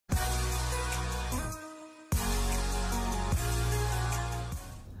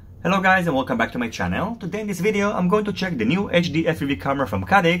Hello guys and welcome back to my channel. Today in this video I'm going to check the new HD FPV camera from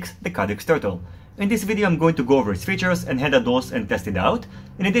Caddx, the Caddx Turtle. In this video I'm going to go over its features and handle those and test it out.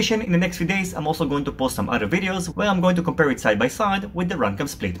 In addition, in the next few days I'm also going to post some other videos where I'm going to compare it side by side with the Runcam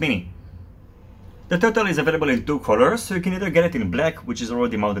Split Mini. The Turtle is available in two colors, so you can either get it in black, which is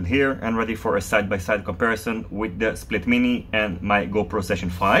already mounted here and ready for a side-by-side comparison with the Split Mini and my GoPro Session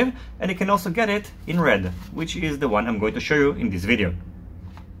 5, and you can also get it in red, which is the one I'm going to show you in this video.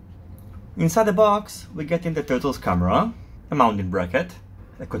 Inside the box, we get in the Turtle's camera, a mounting bracket,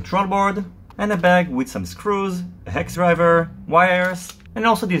 a control board, and a bag with some screws, a hex driver, wires, and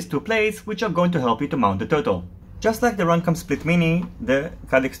also these two plates which are going to help you to mount the Turtle. Just like the Runcam Split Mini, the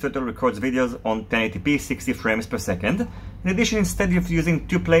Caddx Turtle records videos on 1080p 60 frames per second. In addition, instead of using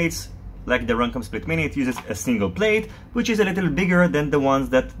two plates like the Runcam Split Mini, it uses a single plate, which is a little bigger than the ones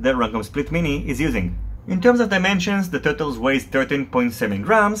that the Runcam Split Mini is using. In terms of dimensions, the Turtle weighs 13.7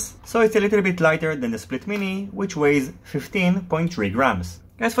 grams, so it's a little bit lighter than the Split Mini, which weighs 15.3 grams.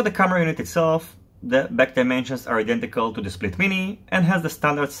 As for the camera unit itself, the back dimensions are identical to the Split Mini and has the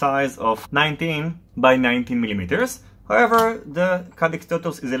standard size of 19 by 19 millimeters. However, the Caddx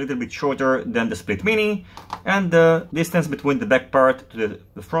Turtle is a little bit shorter than the Split Mini, and the distance between the back part to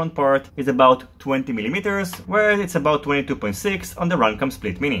the front part is about 20 millimeters, whereas it's about 22.6 on the Runcam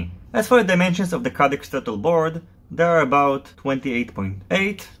Split Mini. As for the dimensions of the Caddx Turtle board, they are about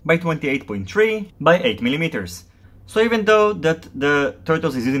 28.8 by 28.3 by 8 millimeters. So even though that the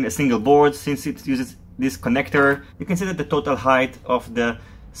Turtle is using a single board, since it uses this connector, you can see that the total height of the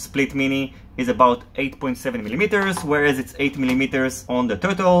Split Mini is about 8.7 millimeters, whereas it's 8 millimeters on the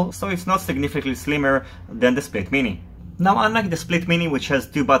Turtle, so it's not significantly slimmer than the Split Mini. Now, unlike the Split Mini, which has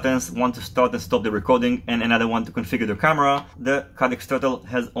two buttons, one to start and stop the recording and another one to configure the camera, the Caddx Turtle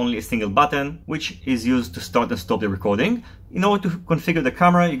has only a single button, which is used to start and stop the recording. In order to configure the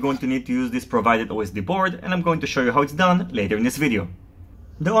camera, you're going to need to use this provided OSD board, and I'm going to show you how it's done later in this video.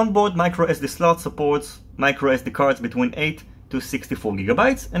 The onboard micro SD slot supports micro SD cards between 8 to 64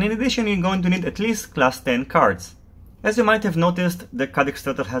 gigabytes, and in addition you're going to need at least class 10 cards. As you might have noticed, the Caddx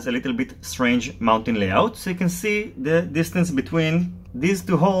Turtle has a little bit strange mounting layout, so you can see the distance between these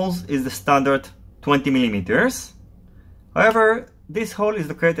two holes is the standard 20 millimeters. However, this hole is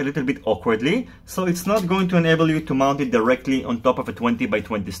located a little bit awkwardly, so it's not going to enable you to mount it directly on top of a 20 by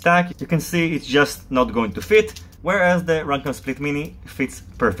 20 stack. You can see it's just not going to fit, whereas the Runcam Split Mini fits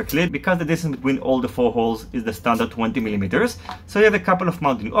perfectly because the distance between all the four holes is the standard 20 millimeters. So you have a couple of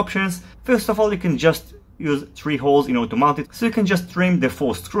mounting options. First of all, you can just use 3 holes in order to mount it, so you can just trim the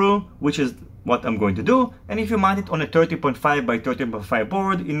 4th screw, which is what I'm going to do. And if you mount it on a 30.5 by 30.5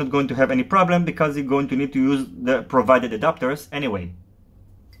 board, you're not going to have any problem because you're going to need to use the provided adapters anyway.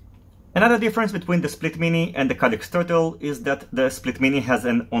 Another difference between the Split Mini and the Caddx Turtle is that the Split Mini has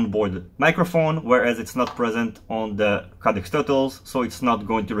an onboard microphone, whereas it's not present on the Caddx Turtles, so it's not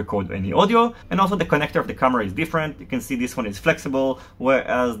going to record any audio. And also the connector of the camera is different. You can see this one is flexible,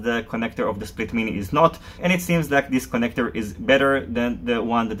 whereas the connector of the Split Mini is not. And it seems like this connector is better than the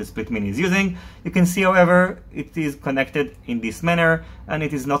one that the Split Mini is using. You can see, however, it is connected in this manner, and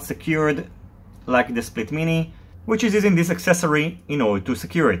it is not secured like the Split Mini, which is using this accessory in order to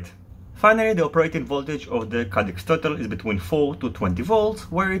secure it. Finally, the operating voltage of the Caddx Turtle is between 4 to 20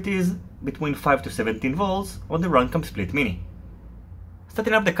 volts, where it is between 5 to 17 volts on the Runcam Split Mini.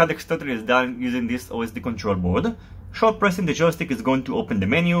 Setting up the Caddx Turtle is done using this OSD control board. Short pressing the joystick is going to open the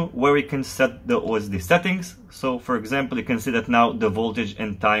menu where you can set the OSD settings. So for example, you can see that now the voltage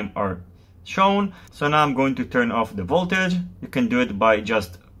and time are shown. So now I'm going to turn off the voltage. You can do it by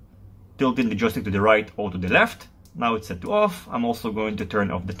just tilting the joystick to the right or to the left. Now it's set to off. I'm also going to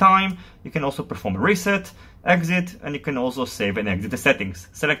turn off the time. You can also perform a reset, exit, and you can also save and exit the settings.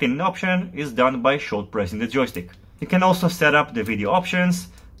 Selecting an option is done by short pressing the joystick. You can also set up the video options.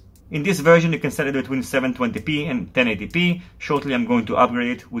 In this version, you can set it between 720p and 1080p. Shortly, I'm going to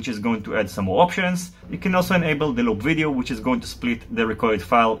upgrade it, which is going to add some more options. You can also enable the loop video, which is going to split the recorded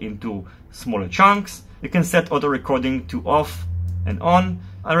file into smaller chunks. You can set auto recording to off and on.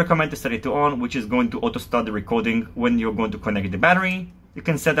 I recommend to set it to on, which is going to auto start the recording when you're going to connect the battery. You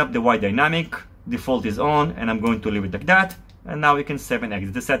can set up the wide dynamic. Default is on, and I'm going to leave it like that. And now you can save and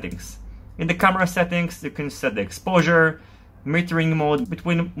exit the settings. In the camera settings, you can set the exposure, metering mode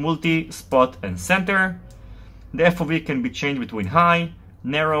between multi, spot, and center. The FOV can be changed between high,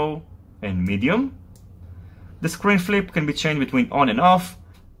 narrow, and medium. The screen flip can be changed between on and off.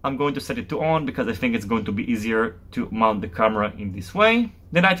 I'm going to set it to on because I think it's going to be easier to mount the camera in this way.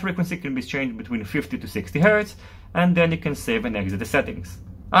 The night frequency can be changed between 50 to 60 Hz, and then you can save and exit the settings.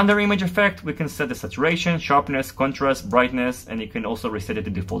 Under image effect, we can set the saturation, sharpness, contrast, brightness, and you can also reset it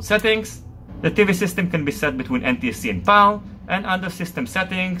to default settings. The TV system can be set between NTSC and PAL, and under system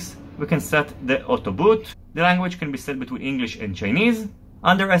settings, we can set the auto boot. The language can be set between English and Chinese.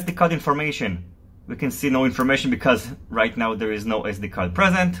 Under SD card information, we can see no information because right now there is no SD card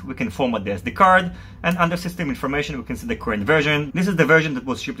present. We can format the SD card, and under system information, we can see the current version. This is the version that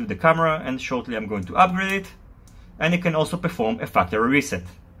was shipped with the camera, and shortly I'm going to upgrade it. And you can also perform a factory reset.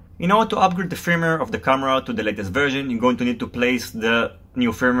 In order to upgrade the firmware of the camera to the latest version, you're going to need to place the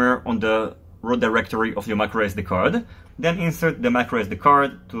new firmware on the root directory of your micro SD card. Then insert the micro SD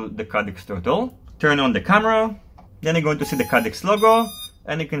card to the Caddx turtle. Turn on the camera. Then you're going to see the Caddx logo.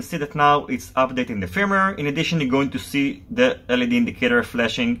 And you can see that now it's updating the firmware. In addition, you're going to see the LED indicator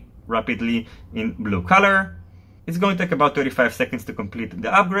flashing rapidly in blue color. It's going to take about 35 seconds to complete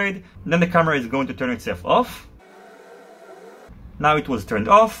the upgrade. Then the camera is going to turn itself off. Now it was turned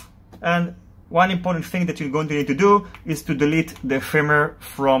off. And one important thing that you're going to need to do is to delete the firmware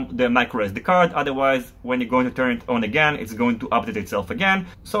from the micro SD card. Otherwise, when you're going to turn it on again, it's going to update itself again.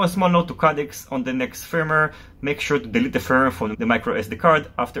 So a small note to Caddx: on the next firmware, make sure to delete the firmware from the micro SD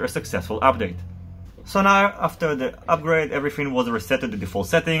card after a successful update. So now, after the upgrade, everything was reset to the default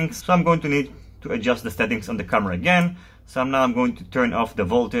settings. So I'm going to need to adjust the settings on the camera again. So I'm going to turn off the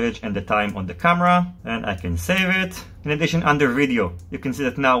voltage and the time on the camera, and I can save it. In addition, under video, you can see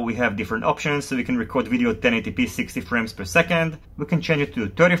that now we have different options. So we can record video 1080p 60 frames per second. We can change it to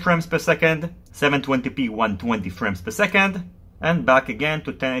 30 frames per second, 720p 120 frames per second, and back again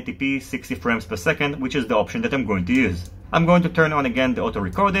to 1080p 60 frames per second, which is the option that I'm going to use. I'm going to turn on again the auto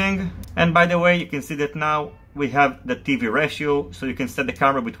recording. And by the way, you can see that now we have the TV ratio, so you can set the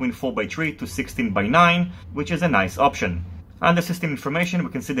camera between 4:3 to 16:9, which is a nice option. Under system information, we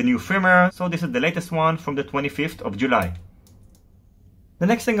can see the new firmware, so this is the latest one from the 25th of July. The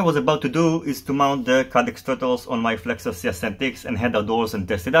next thing I was about to do is to mount the Caddx turtles on my Flexo CS10X and head outdoors and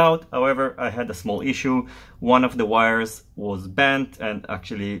test it out. However, I had a small issue. One of the wires was bent and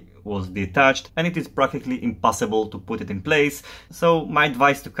actually was detached, and it is practically impossible to put it in place. So my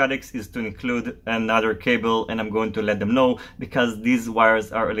advice to Caddx is to include another cable, and I'm going to let them know because these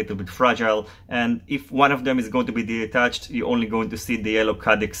wires are a little bit fragile, and if one of them is going to be detached, you're only going to see the yellow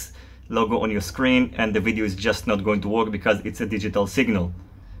Caddx logo on your screen, and the video is just not going to work because it's a digital signal.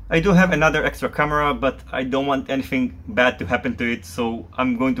 I do have another extra camera, but I don't want anything bad to happen to it, so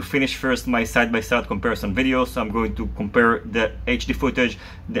I'm going to finish first my side-by-side comparison video. So I'm going to compare the HD footage,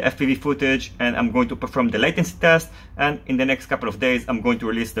 the FPV footage, and I'm going to perform the latency test, and in the next couple of days I'm going to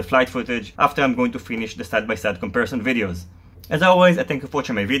release the flight footage after I'm going to finish the side-by-side comparison videos. As always, I thank you for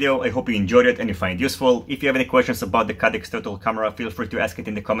watching my video. I hope you enjoyed it and you find it useful. If you have any questions about the Caddx turtle camera, feel free to ask it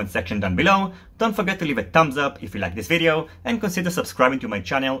in the comment section down below. Don't forget to leave a thumbs up if you like this video, and consider subscribing to my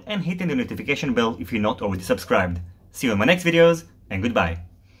channel and hitting the notification bell if you're not already subscribed. See you in my next videos, and goodbye.